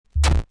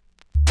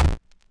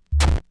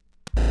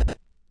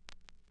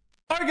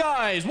All right,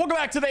 guys, welcome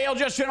back to the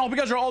ALGS channel. Hope you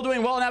guys are all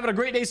doing well and having a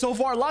great day so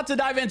far. A lot to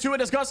dive into and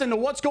discuss into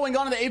what's going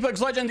on in the Apex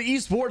Legends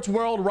esports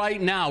world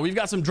right now. We've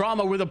got some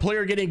drama with a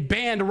player getting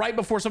banned right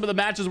before some of the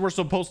matches were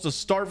supposed to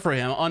start for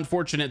him.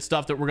 Unfortunate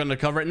stuff that we're going to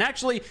cover. And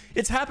actually,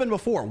 it's happened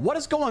before. What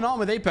is going on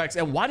with Apex,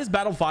 and why does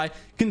Battlefy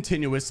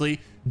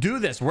continuously do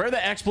this? Where are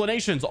the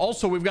explanations?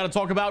 Also, we've got to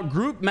talk about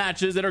group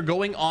matches that are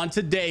going on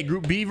today.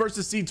 Group B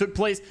versus C took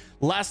place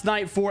last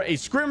night for a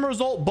scrim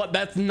result, but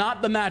that's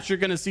not the match you're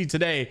going to see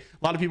today.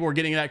 A lot of people are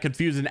getting that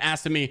confused and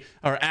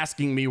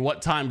asking me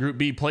what time Group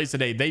B plays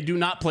today. They do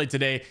not play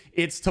today.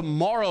 It's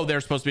tomorrow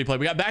they're supposed to be playing.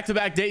 We got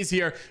back-to-back days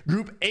here.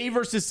 Group A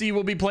versus C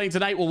will be playing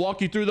tonight. We'll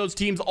walk you through those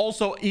teams.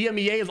 Also,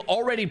 EMEA is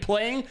already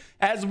playing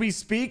as we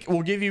speak.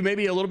 We'll give you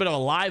maybe a little bit of a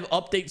live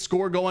update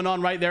score going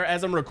on right there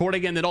as I'm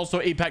recording, and then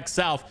also Apex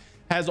South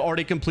has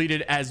already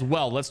completed as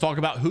well. Let's talk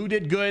about who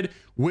did good,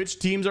 which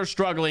teams are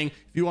struggling.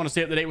 If you want to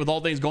stay up to date with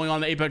all things going on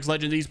in the Apex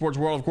Legends esports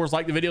world, of course,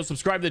 like the video,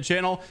 subscribe to the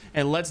channel,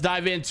 and let's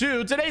dive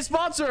into today's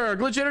sponsor,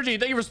 Glitch Energy.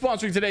 Thank you for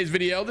sponsoring today's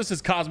video. This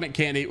is Cosmic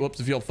Candy. Whoops,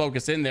 if you'll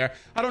focus in there.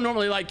 I don't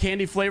normally like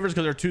candy flavors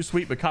because they're too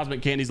sweet, but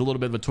Cosmic Candy is a little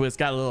bit of a twist.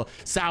 Got a little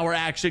sour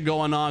action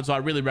going on, so I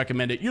really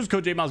recommend it. Use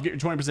code jmeyelsbiz,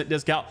 get your 20%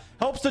 discount.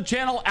 Helps the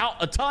channel out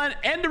a ton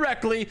and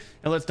directly.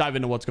 And let's dive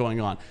into what's going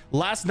on.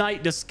 Last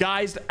night,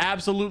 Disguised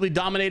absolutely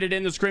dominated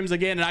in the scrims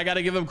again, and I got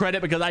to give them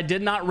credit because I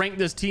did not rank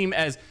this team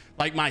as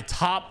like my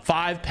top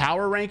 5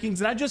 power rankings,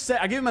 and I just said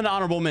I give them an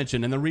honorable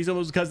mention, and the reason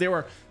was because they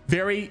were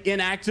very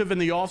inactive in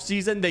the off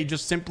season. They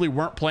just simply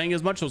weren't playing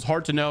as much, so it was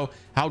hard to know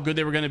how good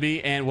they were going to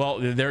be. And well,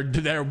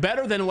 they're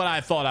better than what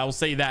I thought. I will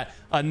say that.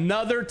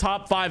 Another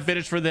top 5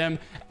 finish for them.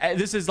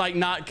 This is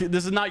not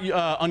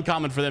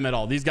uncommon for them at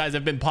all. These guys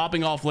have been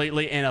popping off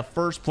lately, and a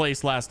first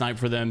place last night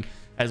for them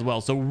as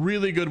well. So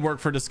really good work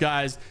for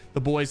Disguised.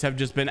 The boys have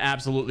just been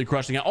absolutely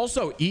crushing it.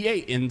 Also,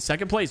 E8 in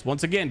second place.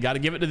 Once again, got to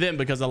give it to them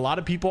because a lot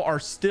of people are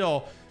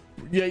still,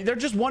 they're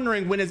just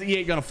wondering when is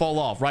E8 going to fall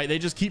off, right? They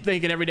just keep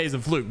thinking every day's a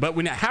fluke. But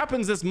when it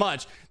happens this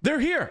much, they're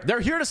here. They're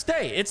here to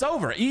stay. It's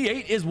over.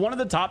 E8 is one of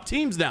the top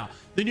teams now.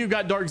 Then you've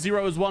got Dark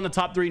Zero as well in the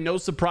top 3. No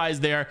surprise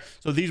there.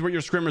 So these were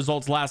your scrim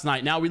results last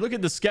night. Now we look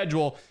at the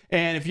schedule,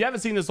 and if you haven't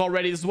seen this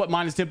already, this is what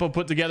Minus Tempo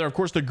put together. Of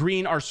course, the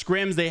green are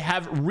scrims. They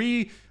have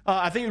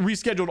I think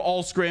rescheduled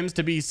all scrims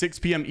to be 6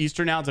 p.m.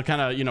 Eastern now to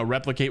kind of,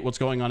 replicate what's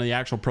going on in the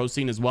actual pro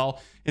scene as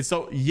well. And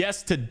so,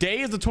 yes,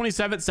 today is the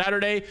 27th,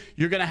 Saturday.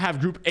 You're going to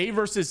have Group A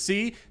versus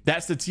C.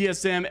 That's the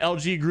TSM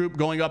LG group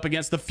going up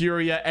against the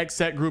Furia,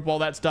 XSET group, all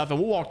that stuff. And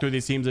we'll walk through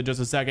these teams in just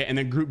a second. And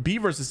then Group B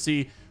versus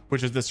C,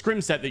 which is the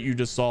scrim set that you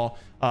just saw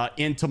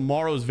in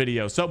tomorrow's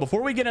video. So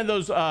before we get into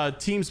those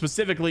teams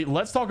specifically,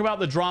 let's talk about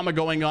the drama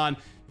going on.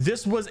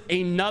 This was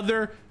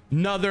another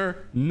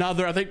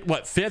I think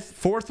what,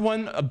 fourth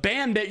one, a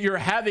ban that you're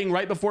having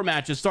right before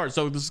matches start.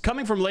 So this is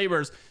coming from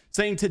Labors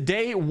saying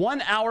today,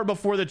 1 hour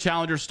before the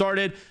challenger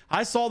started,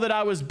 I saw that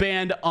I was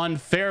banned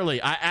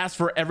unfairly. I asked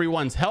for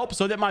everyone's help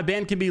so that my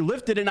ban can be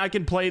lifted and I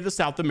can play the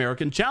South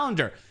American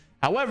challenger.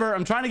 However,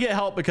 I'm trying to get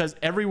help because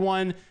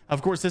everyone,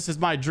 of course, this is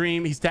my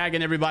dream. He's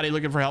tagging everybody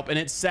looking for help, and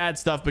it's sad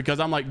stuff because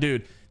I'm like,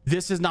 dude,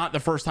 this is not the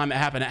first time it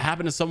happened. It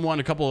happened to someone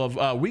a couple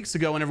of weeks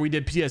ago whenever we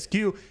did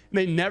PSQ, and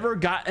they never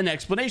got an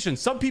explanation.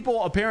 Some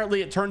people,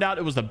 apparently, it turned out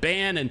it was a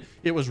ban and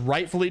it was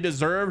rightfully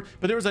deserved.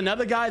 But there was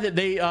another guy that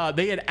they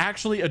had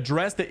actually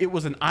addressed that it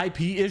was an IP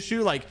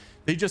issue. Like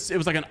it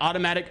was like an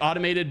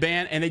automated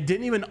ban, and they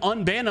didn't even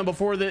unban him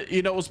before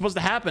it was supposed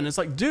to happen. It's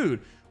like, dude,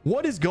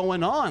 what is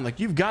going on? Like,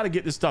 you've got to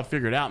get this stuff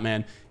figured out,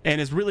 man.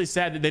 And it's really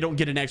sad that they don't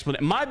get an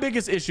explanation. My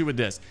biggest issue with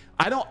this,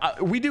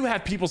 we do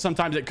have people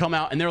sometimes that come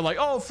out and they're like,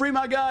 oh, free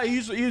my guy,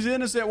 he's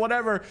innocent,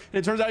 whatever. And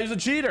it turns out he's a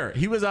cheater.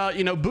 He was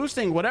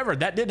boosting whatever.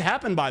 That did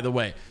happen, by the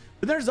way.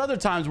 But there's other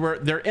times where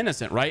they're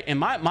innocent, right? And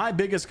my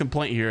biggest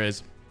complaint here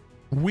is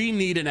we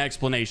need an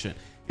explanation.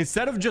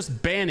 Instead of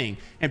just banning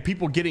and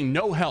people getting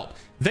no help,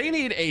 they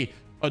need a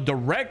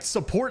direct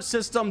support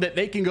system that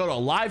they can go to a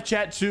live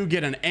chat to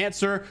get an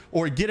answer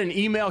or get an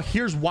email.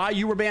 Here's why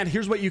you were banned.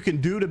 Here's what you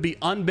can do to be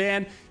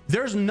unbanned.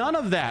 There's none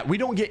of that. We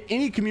don't get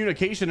any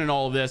communication in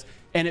all of this,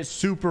 and it's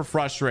super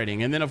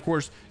frustrating. And then, of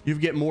course, you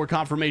get more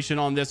confirmation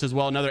on this as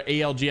well. Another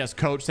ALGS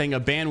coach saying a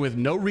ban with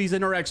no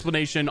reason or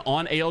explanation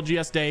on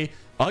ALGS day.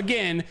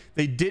 Again,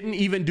 they didn't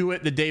even do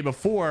it the day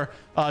before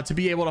to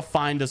be able to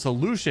find a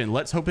solution.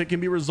 Let's hope it can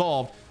be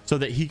resolved so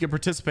that he can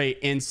participate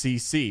in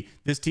CC.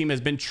 This team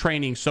has been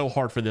training so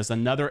hard for this.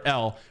 Another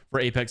L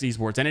for Apex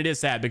Esports. And it is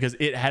sad because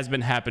it has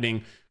been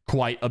happening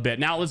quite a bit.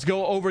 Now let's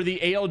go over the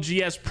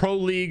ALGS Pro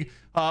League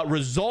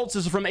results.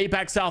 This is from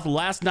Apex South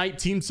last night.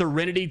 Team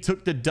Serenity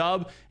took the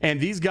dub, and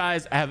these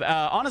guys have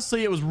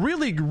honestly, it was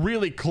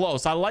really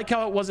close. I like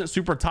how it wasn't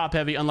super top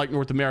heavy, unlike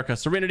North America.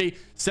 Serenity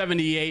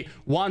 78,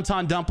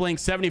 Wonton Dumpling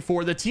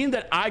 74. The team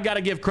that I got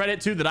to give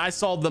credit to that I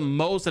saw the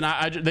most, and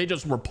they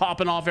just were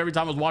popping off every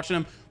time I was watching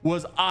them,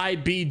 was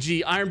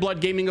IBG.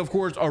 Ironblood Gaming, of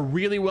course, a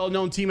really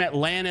well-known team at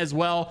LAN as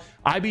well.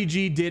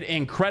 IBG did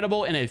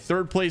incredible in a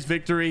third place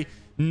victory.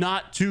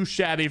 not too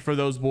shabby for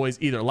those boys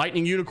either.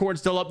 Lightning Unicorn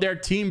still up there.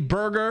 Team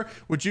Burger,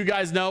 which you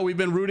guys know we've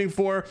been rooting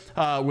for,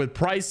 with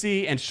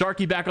Pricey and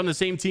Sharky back on the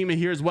same team in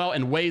here as well,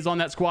 and Waze on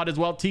that squad as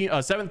well. Team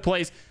 7th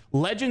place,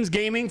 Legends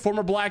Gaming,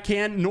 former Black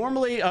Hand.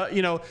 Normally,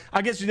 you know,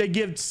 I guess they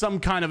give some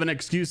kind of an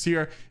excuse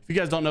here. If you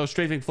guys don't know,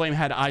 Strafing Flame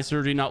had eye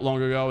surgery not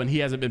long ago, and he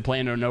hasn't been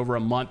playing in over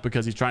a month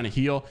because he's trying to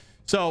heal.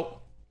 So,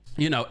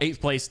 you know, 8th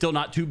place, still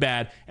not too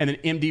bad. And then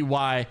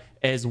MDY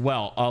as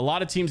well. A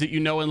lot of teams that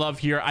you know and love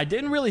here. I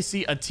didn't really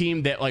see a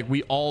team that, like,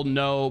 we all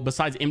know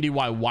besides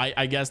MDY White,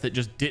 I guess, that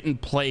just didn't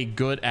play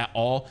good at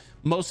all.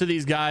 Most of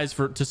these guys,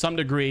 to some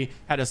degree,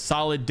 had a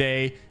solid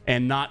day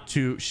and not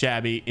too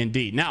shabby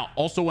indeed. Now,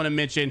 also want to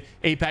mention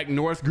APAC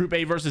North Group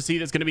A versus C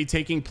that's going to be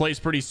taking place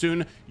pretty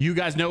soon. You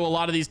guys know a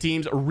lot of these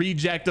teams.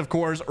 Reject, of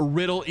course,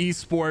 Riddle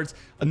Esports,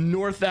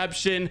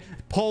 Northeption,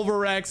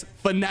 Pulverex,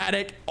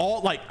 Fnatic,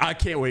 all, like, I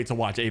can't wait to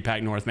watch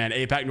APAC North, man.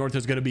 APAC North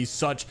is going to be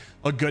such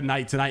a good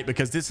night tonight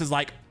because this is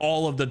like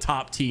all of the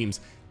top teams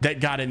that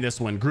got in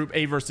this one. Group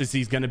A versus C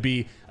is going to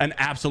be an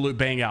absolute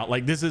bang out.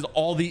 Like, this is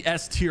all the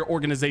S tier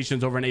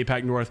organizations over in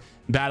APAC North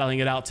battling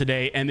it out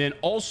today. And then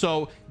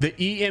also the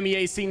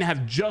EMEA scene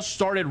have just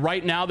started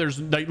right now. There's,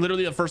 like,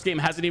 literally the first game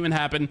hasn't even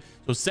happened.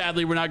 So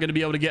sadly, we're not going to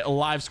be able to get a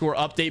live score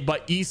update,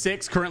 but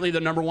E6 currently the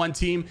 #1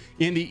 team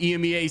in the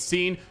EMEA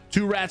scene.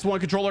 2 Rats, 1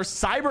 Controller.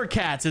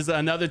 Cybercats is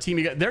another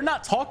team. They're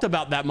not talked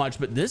about that much,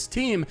 but this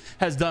team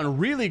has done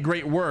really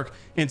great work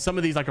in some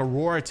of these, like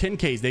Aurora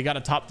 10Ks. They got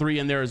a top 3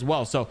 in there as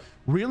well. So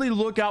really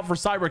look out for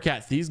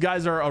Cybercats. These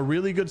guys are a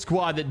really good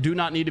squad that do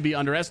not need to be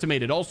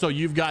underestimated. Also,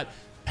 you've got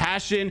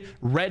Passion,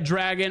 Red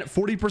Dragon,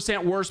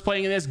 40% worse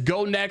playing in this.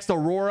 Go Next,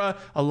 Aurora,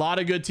 a lot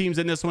of good teams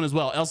in this one as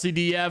well.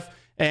 LCDF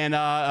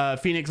and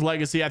Phoenix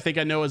Legacy, I think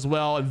I know as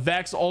well.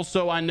 Vex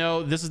also, I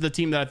know. This is the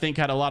team that I think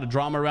had a lot of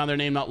drama around their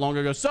name not long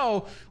ago.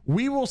 So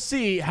we will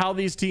see how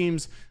these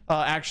teams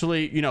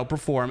actually, you know,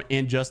 perform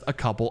in just a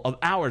couple of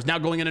hours. Now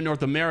going into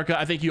North America,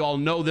 I think you all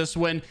know this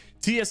one.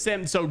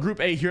 TSM, so Group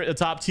A here at the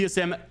top,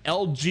 TSM,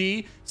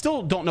 LG.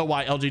 Still don't know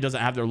why LG doesn't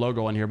have their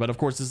logo on here, but of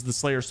course this is the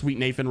Slayer, Sweet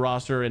Nathan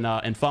roster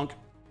and Funk.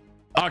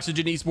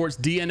 Oxygen Esports,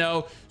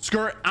 DNO,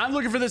 Skirt. I'm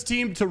looking for this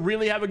team to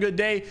really have a good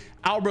day.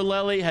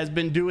 Alberlelli has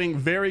been doing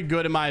very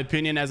good, in my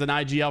opinion, as an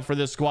IGL for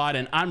this squad,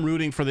 and I'm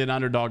rooting for the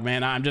underdog,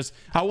 man.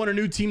 I want a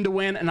new team to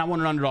win, and I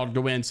want an underdog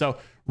to win. So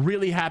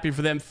really happy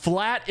for them.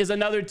 Flat is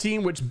another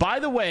team, which, by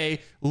the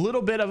way, a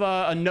little bit of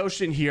a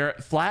notion here.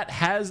 Flat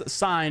has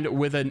signed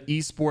with an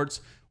esports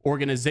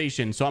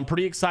organization, so I'm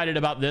pretty excited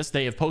about this.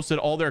 They have posted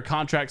all their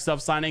contract stuff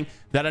signing.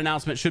 That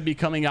announcement should be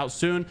coming out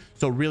soon,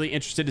 so really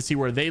interested to see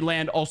where they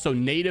land. Also,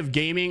 Native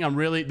Gaming,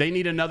 they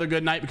need another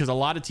good night because a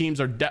lot of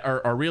teams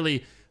are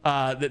really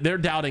they're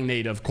doubting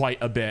Native quite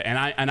a bit, and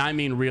I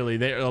mean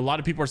really. A lot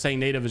of people are saying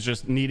Native is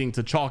just needing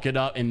to chalk it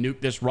up and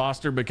nuke this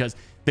roster because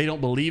they don't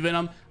believe in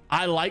them.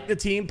 I like the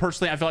team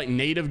personally. I feel like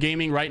Native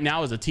Gaming right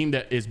now is a team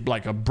that is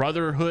like a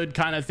brotherhood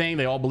kind of thing.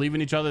 They all believe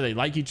in each other, they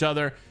like each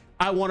other.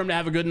 I want them to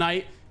have a good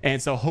night, and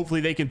so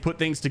hopefully they can put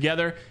things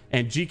together.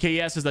 And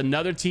GKS is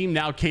another team.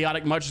 Now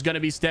Chaotic Much is going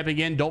to be stepping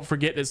in. Don't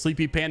forget that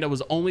Sleepy Panda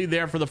was only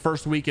there for the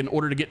first week in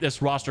order to get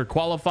this roster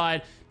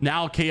qualified.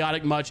 Now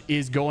Chaotic Much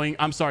is going,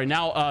 I'm sorry,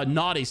 now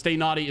Naughty, Stay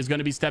Naughty is going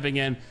to be stepping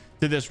in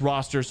to this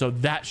roster, so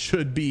that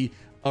should be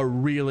a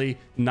really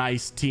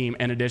nice team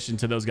in addition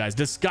to those guys.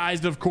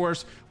 Disguised, of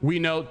course, we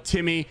know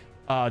Timmy,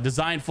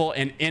 Designful,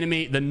 and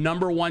Enemy, the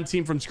 #1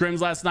 team from scrims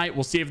last night.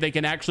 We'll see if they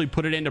can actually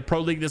put it into Pro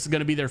League. This is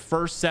going to be their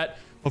first set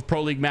of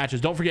Pro League matches.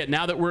 Don't forget,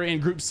 now that we're in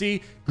Group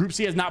C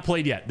has not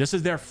played yet. This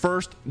is their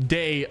first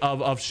day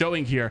of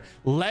showing here.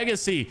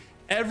 Legacy,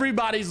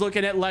 everybody's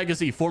looking at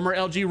Legacy, former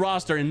LG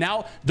roster. And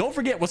now don't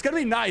forget, what's going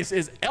to be nice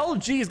is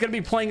LG is going to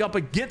be playing up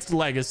against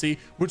Legacy,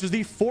 which is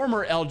the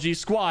former LG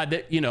squad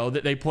that, you know,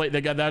 that they played,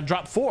 that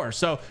dropped 4.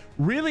 So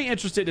really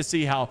interested to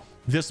see how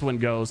this one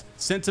goes.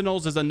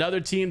 Sentinels is another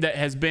team that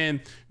has been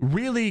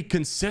really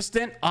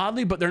consistent,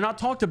 oddly, but they're not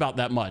talked about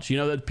that much. You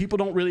know, that people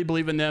don't really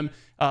believe in them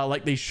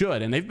like they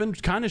should, and they've been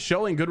kind of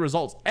showing good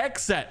results.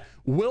 Xset,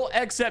 will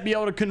Xset be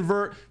able to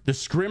convert the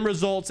scrim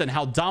results and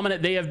how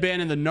dominant they have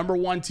been in the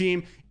 #1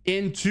 team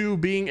into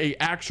being a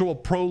actual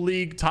Pro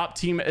League top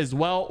team as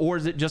well, or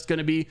is it just going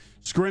to be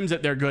scrims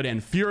that they're good in?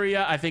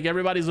 Furia, I think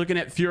everybody's looking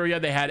at Furia.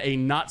 They had a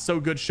not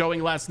so good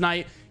showing last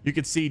night. You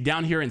could see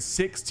down here in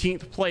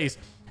 16th place,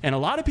 and a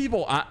lot of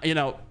people, you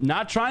know,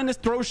 not trying to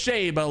throw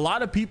shade, but a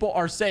lot of people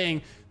are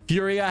saying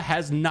Furia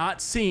has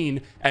not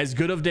seen as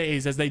good of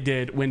days as they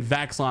did when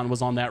Vaxlon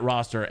was on that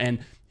roster. And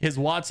his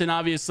Watson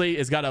obviously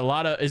has got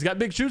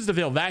big shoes to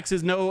fill. Vax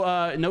is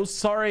no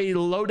sorry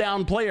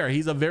lowdown player.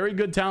 He's a very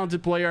good,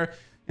 talented player.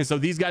 And so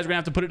these guys are gonna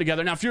have to put it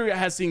together. Now Furia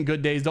has seen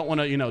good days. Don't want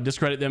to, you know,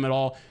 discredit them at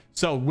all.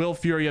 So will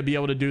Furia be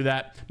able to do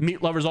that?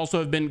 Meat Lovers also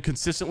have been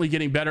consistently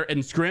getting better in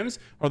scrims.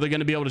 Are they going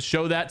to be able to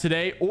show that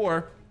today,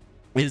 or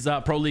is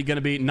Pro League going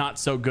to be not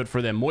so good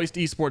for them? Moist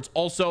Esports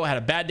also had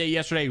a bad day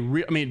yesterday.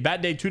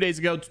 Bad day 2 days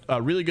ago,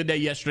 a really good day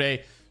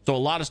yesterday. So a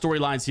lot of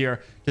storylines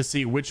here to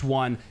see which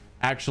one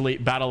actually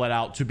battle it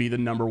out to be the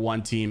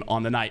 #1 team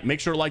on the night. Make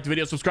sure to like the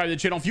video, subscribe to the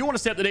channel if you want to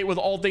stay up to date with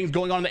all things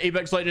going on in the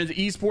Apex Legends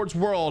esports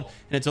world.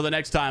 And until the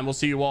next time, we'll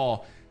see you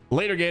all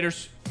later,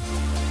 Gators.